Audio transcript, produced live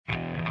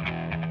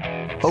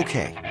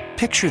Okay,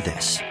 picture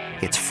this.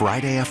 It's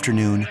Friday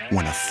afternoon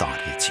when a thought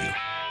hits you.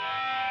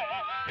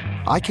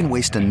 I can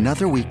waste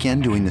another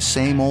weekend doing the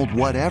same old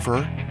whatever,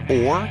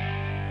 or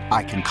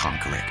I can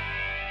conquer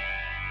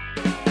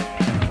it.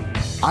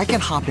 I can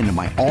hop into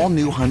my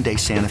all-new Hyundai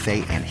Santa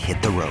Fe and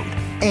hit the road.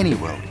 Any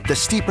road. The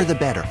steeper, the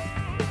better.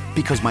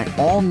 Because my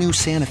all-new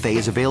Santa Fe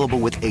is available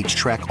with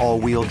H-Track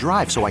all-wheel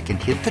drive, so I can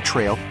hit the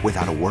trail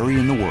without a worry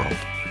in the world.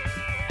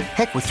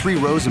 Heck, with 3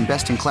 rows and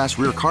best-in-class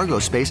rear cargo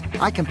space,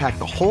 I can pack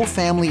the whole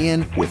family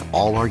in with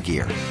all our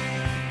gear.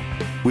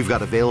 We've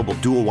got available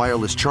dual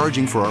wireless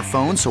charging for our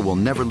phones, so we'll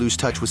never lose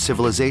touch with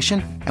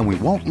civilization, and we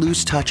won't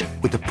lose touch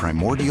with the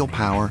primordial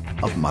power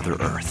of Mother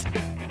Earth.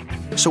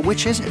 So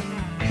which is it?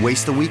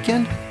 Waste the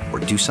weekend or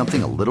do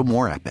something a little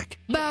more epic?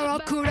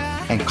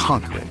 And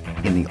conquer it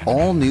in the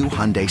all-new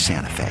Hyundai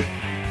Santa Fe.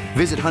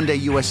 Visit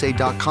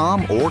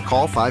HyundaiUSA.com or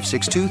call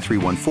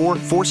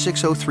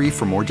 562-314-4603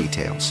 for more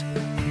details.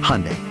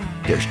 Hyundai,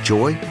 there's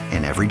joy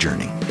in every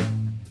journey.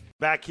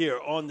 Back here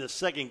on the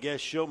second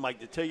guest show,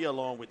 Mike Detillier,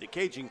 along with the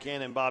Cajun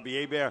Cannon,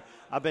 Bobby Hebert.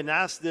 I've been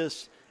asked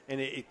this,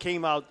 and it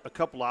came out a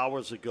couple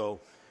hours ago.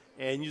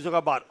 And you talk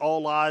about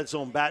all eyes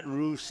on Baton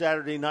Rouge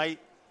Saturday night.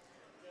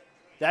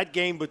 That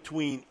game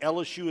between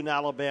LSU and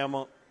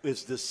Alabama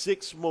is the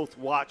 6th most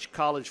watched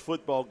college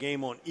football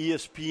game on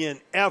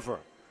ESPN ever.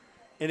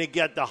 And it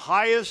got the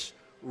highest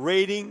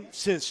rating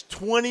since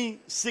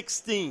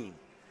 2016,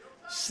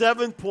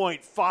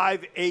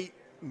 7.58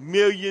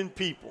 million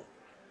people.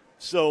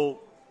 So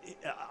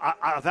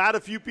I've had a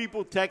few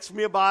people text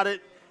me about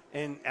it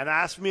and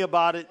ask me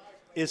about it.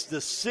 It's the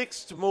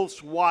 6th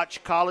most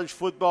watched college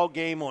football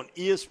game on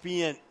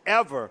ESPN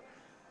ever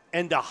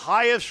and the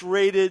highest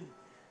rated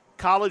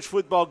college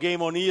football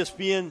game on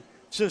ESPN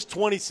since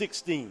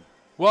 2016.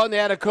 Well, and they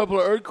had a couple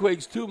of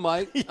earthquakes too,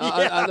 Mike.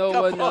 I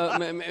know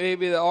when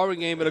maybe the Auburn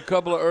game, but a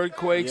couple of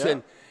earthquakes. Yeah.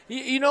 And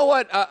you know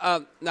what?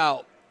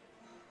 Now,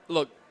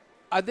 look,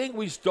 I think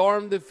we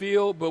stormed the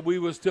field, but we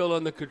were still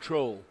under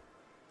control.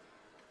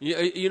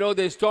 You know,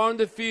 they stormed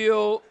the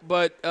field,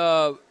 but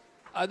I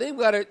think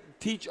we got to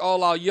teach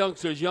all our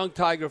youngsters, young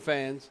Tiger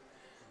fans,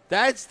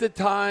 that's the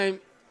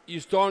time you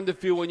storm the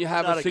field when you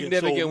have a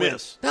significant win.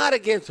 Not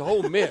against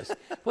Ole Miss.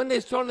 When they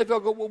storm the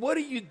field, go, well, what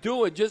are you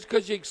doing? Just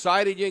because you're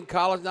excited, you're in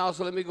college now,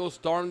 so let me go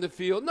storm the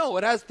field. No,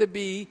 it has to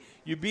be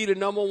you beat a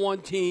number 1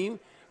 team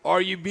or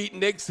you beat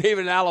Nick Saban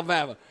in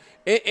Alabama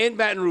in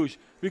Baton Rouge.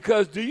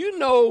 Because do you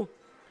know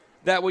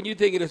that when you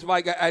think of this,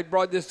 Mike, I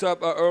brought this up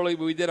early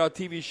when we did our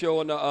TV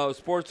show on the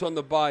Sports on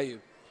the Bayou.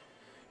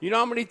 You know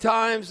how many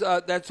times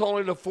that's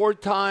only the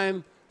 4th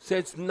time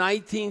since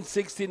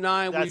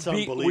 1969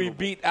 we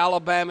beat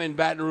Alabama in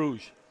Baton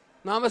Rouge.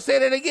 Now, I'm going to say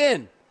that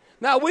again.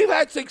 Now, we've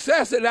had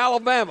success in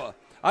Alabama.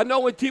 I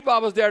know when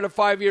T-Bob was there the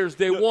 5 years,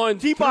 they won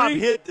T-Bob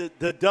hit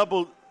the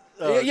double,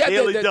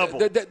 daily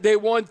double. They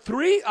won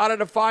 3 out of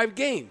the 5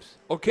 games,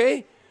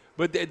 okay?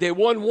 But they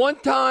won one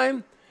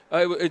time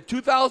in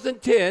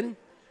 2010.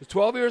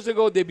 12 years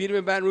ago, they beat him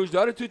in Baton Rouge. The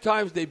other 2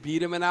 times, they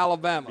beat him in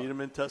Alabama. Beat him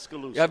in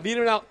Tuscaloosa. Yeah, beat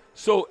him out.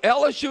 So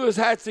LSU has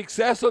had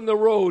success on the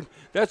road.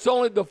 That's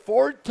only the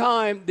 4th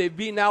time they've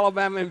beaten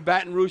Alabama in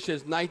Baton Rouge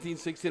since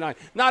 1969.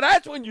 Now,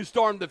 that's when you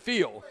storm the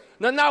field.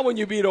 Not when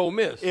you beat Ole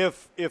Miss.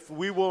 If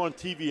we were on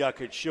TV, I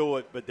could show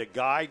it, but the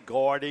guy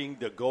guarding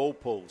the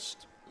goalpost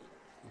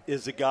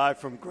is a guy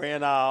from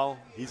Grand Isle.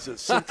 He's a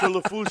Central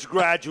Lafourche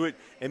graduate,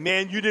 and,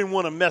 man, you didn't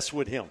want to mess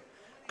with him.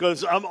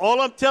 Because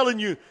all I'm telling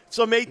you,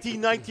 some 18,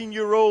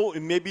 19-year-old,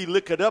 and maybe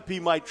look it up, he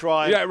might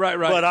try. Yeah, right.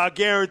 But I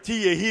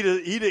guarantee you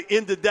he'd have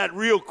ended that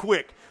real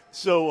quick.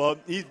 So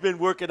he's been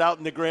working out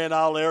in the Grand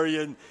Isle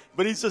area.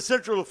 But he's a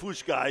Central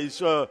Lafourche guy. He's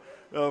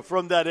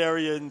from that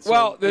area. And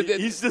so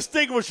he's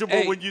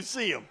distinguishable when you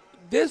see him.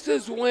 This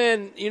is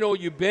when,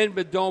 you bend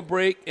but don't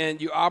break,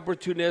 and you're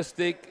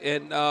opportunistic.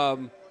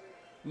 And,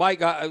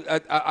 Mike,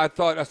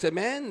 I said,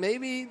 man,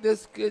 maybe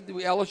this could,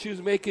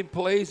 LSU's making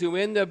plays who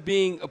end up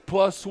being a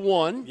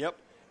 +1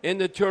 in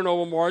the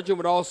turnover margin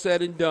when all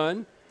said and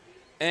done.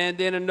 And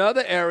then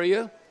another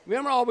area,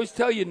 remember I always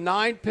tell you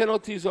 9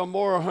 penalties or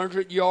more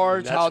 100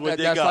 yards,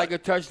 that's like a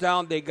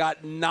touchdown. They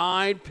got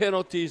 9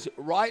 penalties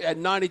right at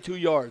 92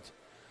 yards.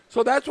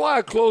 So that's why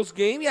a close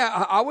game.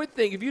 Yeah, I would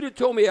think if you'd have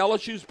told me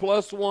LSU's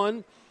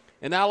 +1,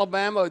 in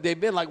Alabama, they've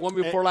been like 1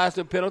 before last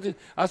in penalties.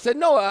 I said,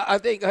 no, I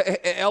think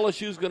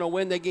LSU's going to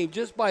win that game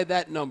just by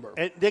that number.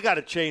 And they got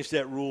to change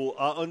that rule.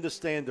 I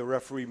understand the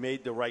referee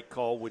made the right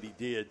call, what he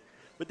did.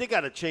 But they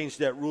got to change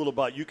that rule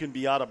about you can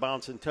be out of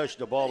bounds and touch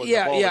the ball.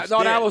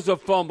 That was a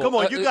fumble. Come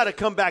on, you got to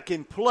come back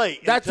and play.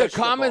 And that's a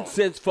common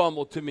sense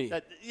fumble to me.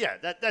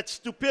 That's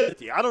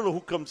stupidity. I don't know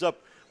who comes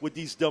up with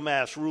these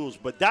dumbass rules,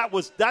 but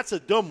that's a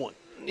dumb one.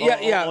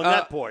 On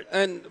that part.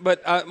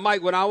 But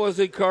Mike, when I was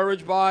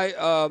encouraged by,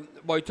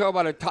 you talk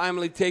about a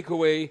timely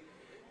takeaway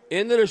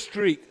into the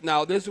streak.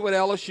 Now, this is what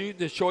LSU,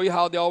 to show you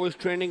how they're always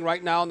trending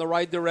right now in the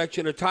right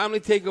direction. A timely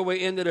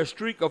takeaway into the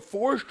streak of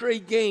 4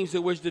 straight games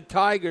in which the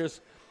Tigers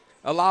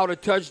allowed a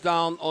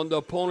touchdown on the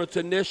opponent's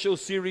initial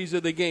series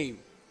of the game.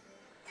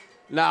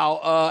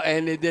 Now,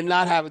 and they did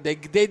not have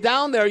it. They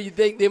down there, you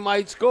think they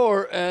might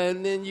score,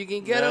 and then you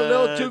can get a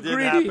little too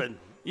greedy. Happen.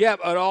 Yeah,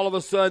 but all of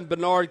a sudden,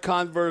 Bernard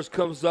Converse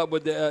comes up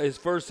with his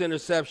first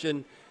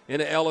interception in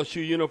an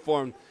LSU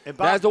uniform.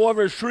 That's the one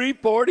for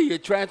Shreveport. He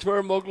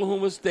transferred from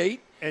Oklahoma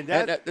State. And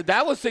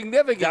that was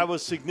significant. That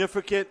was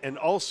significant, and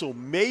also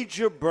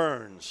Major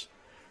Burns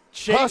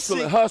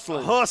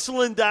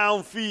hustling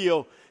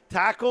downfield,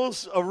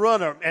 tackles a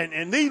runner,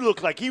 and he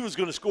looked like he was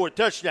going to score a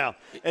touchdown.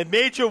 And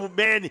Major,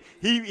 man,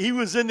 he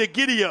was in the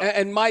giddy-up.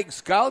 And Mike,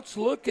 scouts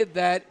look at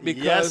that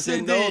because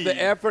they know the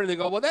effort, and they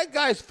go, well, that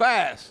guy's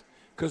fast.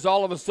 Because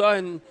all of a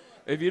sudden,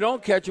 if you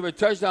don't catch him a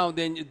touchdown,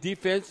 then your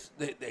defense,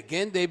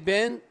 they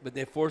bend, but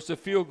they force a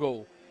field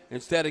goal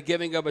instead of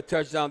giving up a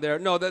touchdown there.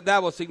 No,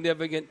 that was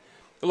significant.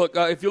 Look,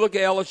 if you look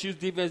at LSU's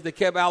defense, they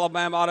kept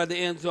Alabama out of the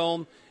end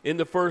zone in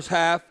the first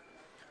half,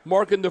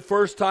 marking the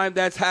first time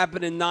that's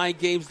happened in 9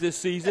 games this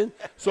season.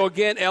 So,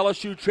 again,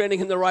 LSU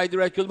trending in the right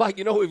direction. Mike,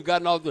 we've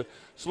gotten all the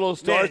slow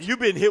starts. Man, you've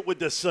been hit with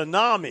the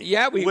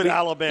tsunami with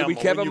Alabama. We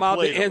kept them out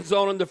of the end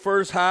zone in the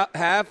first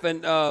half,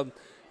 and,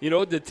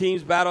 the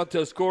teams battled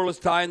to a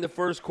scoreless tie in the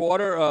first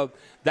quarter.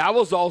 That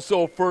was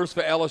also a first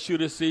for LSU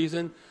this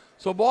season.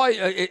 So, boy,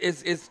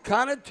 it's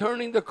kind of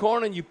turning the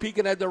corner, and you're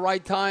peaking at the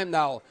right time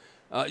now.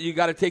 You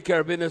got to take care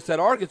of business at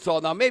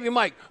Arkansas. Now, maybe,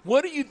 Mike,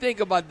 what do you think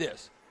about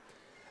this?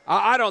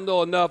 I don't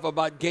know enough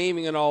about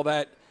gaming and all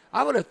that.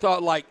 I would have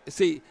thought,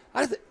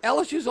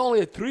 LSU's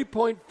only a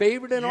 3-point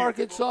favorite in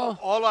Arkansas.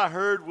 All I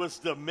heard was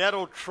the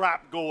metal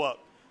trap go up,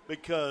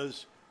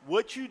 because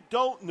what you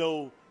don't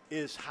know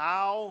is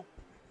how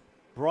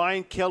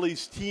Brian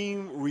Kelly's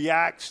team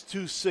reacts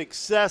to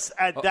success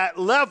at that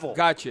level.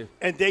 Gotcha.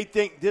 And they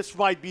think this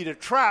might be the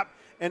trap.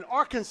 And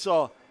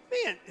Arkansas,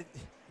 man –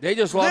 they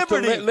just lost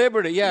to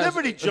Liberty. Yeah,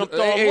 Liberty jumped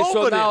all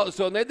over them.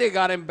 So then they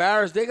got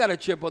embarrassed. They got a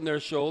chip on their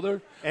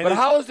shoulder. But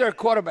how is their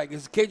quarterback?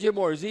 Is KJ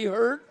Moore? Is he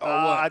hurt or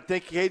what? I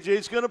think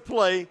KJ's going to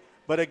play.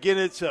 But, again,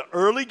 it's an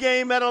early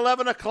game at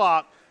 11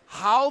 o'clock.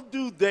 How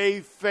do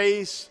they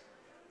face,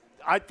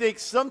 I think,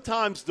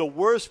 sometimes the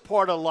worst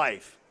part of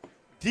life,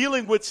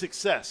 dealing with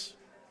success?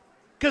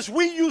 Because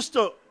we used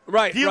to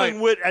dealing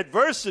with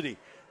adversity.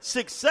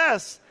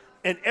 Success,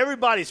 and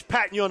everybody's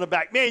patting you on the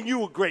back. Man, you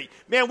were great.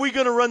 Man, we're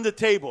going to run the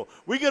table.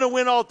 We're going to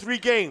win all 3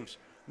 games.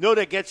 No,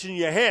 that gets in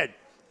your head.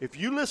 If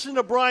you listen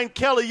to Brian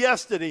Kelly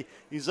yesterday,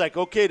 he's like,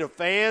 okay, the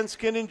fans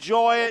can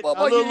enjoy it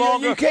a little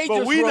longer,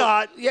 but we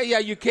not. Yeah,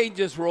 you can't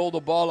just roll the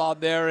ball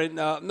out there. And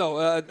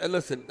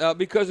listen,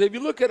 because if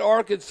you look at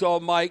Arkansas,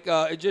 Mike,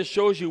 it just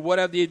shows you what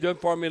have they done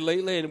for me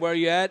lately and where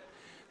you at.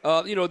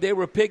 They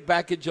were picked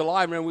back in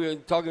July. Remember, we were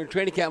talking in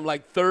training camp,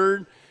 like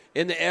 3rd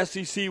in the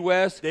SEC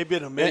West. They've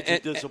been a major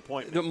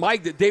disappointment.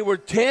 Mike, they were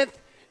 10th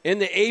in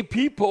the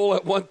AP poll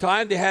at one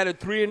time. They had a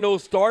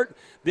 3-0 start.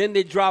 Then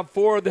they dropped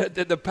 4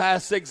 the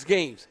past 6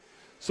 games.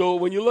 So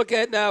when you look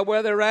at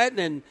where they're at,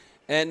 and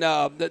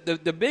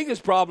the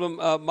biggest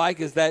problem, Mike,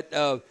 is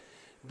that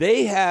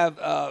they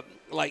have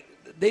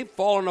they've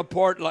fallen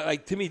apart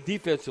like to me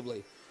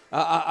defensively.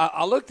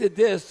 I looked at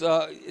this.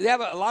 They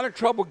have a lot of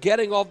trouble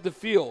getting off the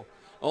field.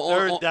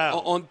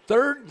 On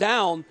third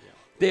down.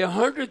 They're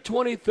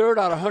 123rd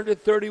out of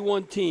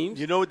 131 teams.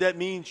 You know what that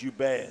means? You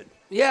bad.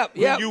 Yeah.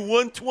 When you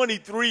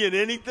 123 in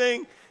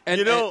anything, out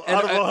of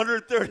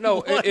 131.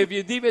 No, if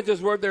your defense is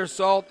worth their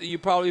salt, you're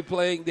probably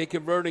they're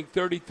converting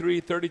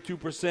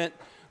 32%.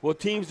 Well,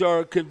 teams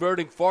are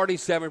converting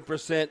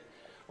 47%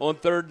 on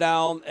third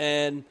down.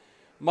 And,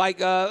 Mike,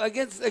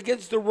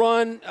 against the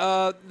run,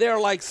 they're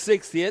like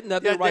 60th.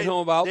 Nothing to write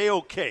home about. They're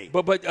okay.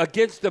 But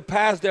against the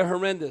pass, they're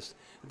horrendous.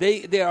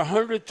 They are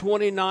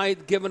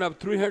 129th, giving up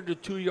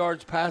 302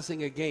 yards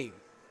passing a game.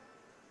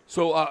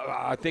 So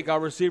I think our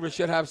receivers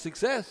should have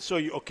success. So,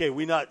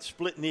 we're not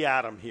splitting the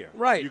atom here.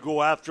 Right. You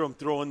go after them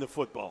throwing the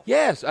football.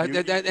 Yes.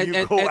 You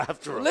go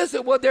after them.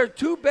 Listen, their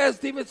 2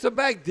 best defensive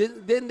back,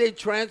 didn't they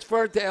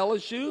transfer to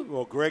LSU?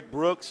 Well, Greg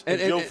Brooks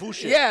and Joe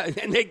Fouché. Yeah.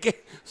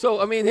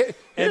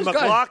 And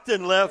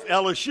McLaughlin left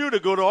LSU to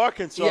go to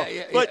Arkansas.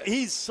 But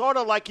he's sort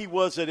of like he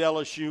was at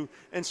LSU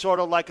and sort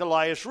of like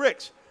Elias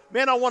Ricks.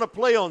 Man, I want to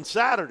play on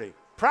Saturday.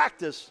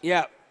 Practice.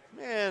 Yeah.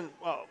 Man,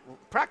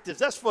 practice,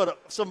 that's for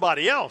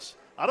somebody else.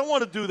 I don't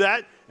want to do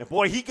that. And,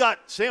 boy,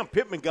 Sam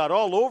Pittman got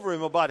all over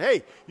him about,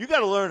 hey, you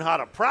got to learn how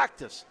to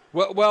practice.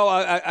 Well,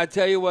 I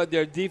tell you what,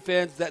 their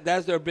defense,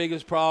 that's their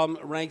biggest problem,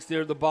 ranks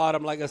near the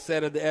bottom, like I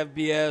said, of the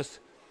FBS.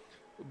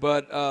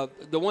 But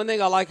the one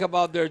thing I like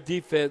about their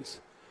defense,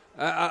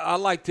 I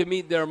like to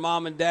meet their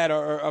mom and dad,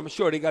 or I'm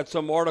sure they got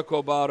some article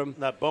about them.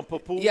 Not Bumper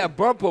Poo? Yeah,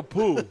 Bumper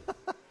Poo.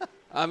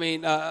 I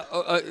mean,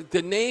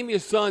 to name your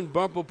son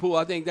Bumper Poo,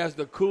 I think that's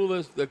the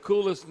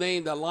coolest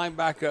name, the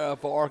linebacker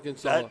for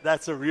Arkansas.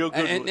 That's a real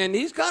good one. And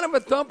he's kind of a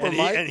thumper,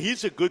 Mike. And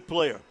he's a good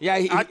player. Yeah,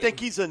 I think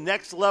he's a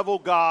next-level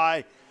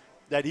guy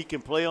that he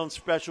can play on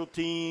special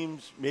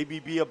teams, maybe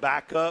be a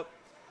backup.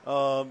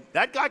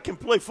 That guy can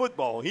play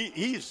football.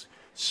 He's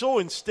so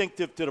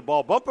instinctive to the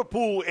ball. Bumper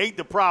Poo ain't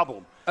the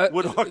problem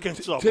with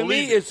Arkansas. To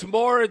me, it's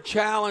more a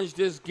challenge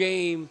this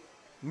game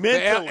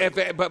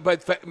Mentally.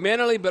 But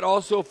mentally, but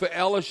also for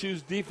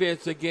LSU's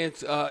defense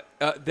against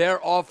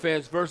their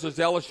offense versus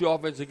LSU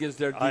offense against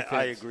their defense.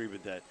 I agree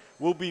with that.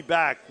 We'll be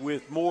back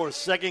with more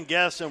Second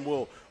Guess, and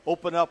we'll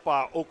open up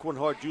our Aucoin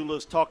Hart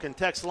Jewelers Talk and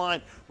Text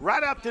line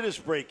right after this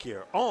break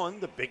here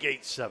on the Big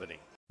 870.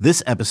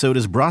 This episode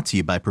is brought to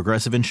you by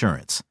Progressive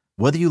Insurance.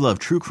 Whether you love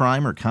true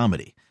crime or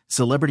comedy,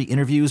 celebrity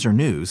interviews or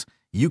news,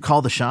 you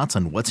call the shots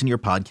on what's in your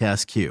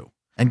podcast queue.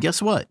 And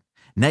guess what?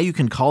 Now you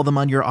can call them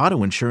on your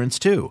auto insurance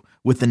too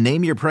with the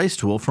Name Your Price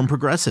tool from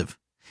Progressive.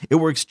 It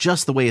works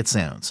just the way it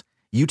sounds.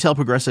 You tell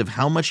Progressive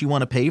how much you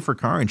want to pay for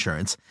car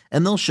insurance,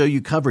 and they'll show you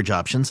coverage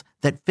options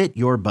that fit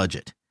your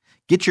budget.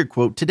 Get your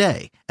quote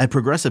today at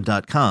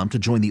Progressive.com to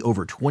join the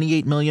over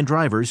 28 million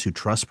drivers who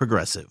trust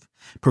Progressive.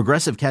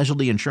 Progressive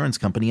Casualty Insurance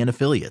Company and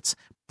Affiliates.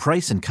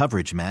 Price and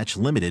coverage match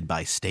limited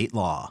by state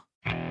law.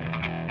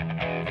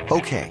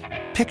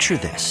 Okay, picture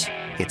this.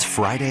 It's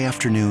Friday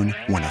afternoon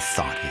when a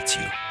thought hits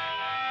you.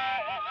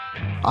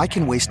 I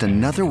can waste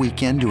another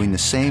weekend doing the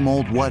same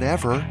old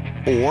whatever,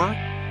 or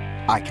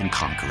I can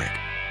conquer it.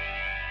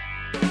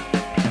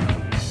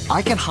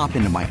 I can hop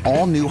into my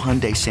all-new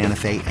Hyundai Santa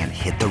Fe and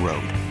hit the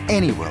road.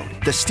 Any road.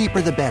 The steeper,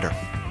 the better.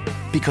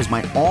 Because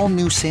my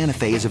all-new Santa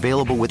Fe is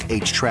available with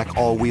H-Track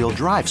all-wheel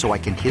drive, so I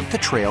can hit the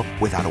trail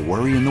without a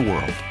worry in the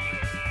world.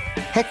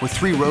 Heck, with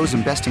 3 rows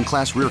and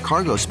best-in-class rear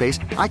cargo space,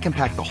 I can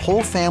pack the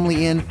whole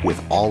family in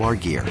with all our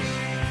gear.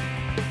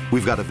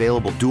 We've got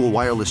available dual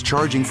wireless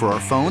charging for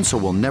our phones, so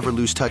we'll never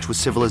lose touch with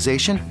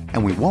civilization,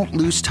 and we won't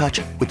lose touch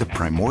with the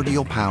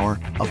primordial power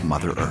of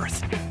Mother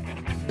Earth.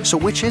 So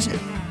which is it?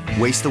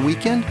 Waste the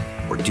weekend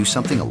or do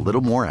something a little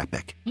more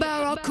epic?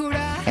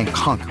 And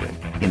conquer it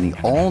in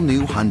the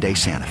all-new Hyundai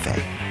Santa Fe.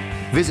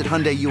 Visit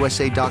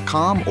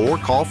HyundaiUSA.com or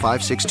call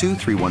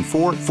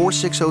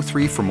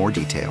 562-314-4603 for more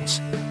details.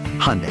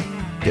 Hyundai,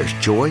 there's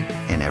joy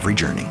in every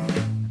journey.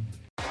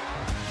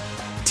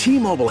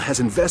 T-Mobile has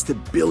invested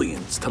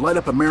billions to light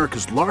up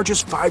America's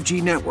largest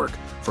 5G network,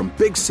 from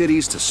big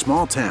cities to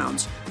small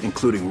towns,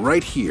 including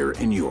right here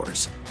in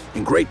yours.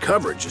 And great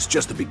coverage is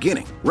just the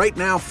beginning. Right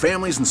now,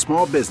 families and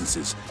small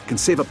businesses can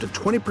save up to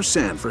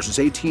 20% versus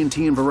AT&T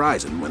and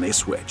Verizon when they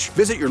switch.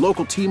 Visit your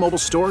local T-Mobile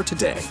store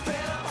today.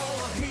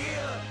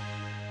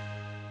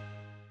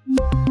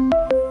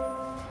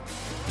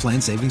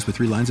 Plan savings with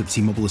 3 lines of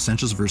T-Mobile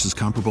Essentials versus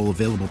comparable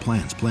available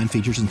plans. Plan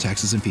features and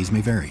taxes and fees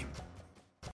may vary.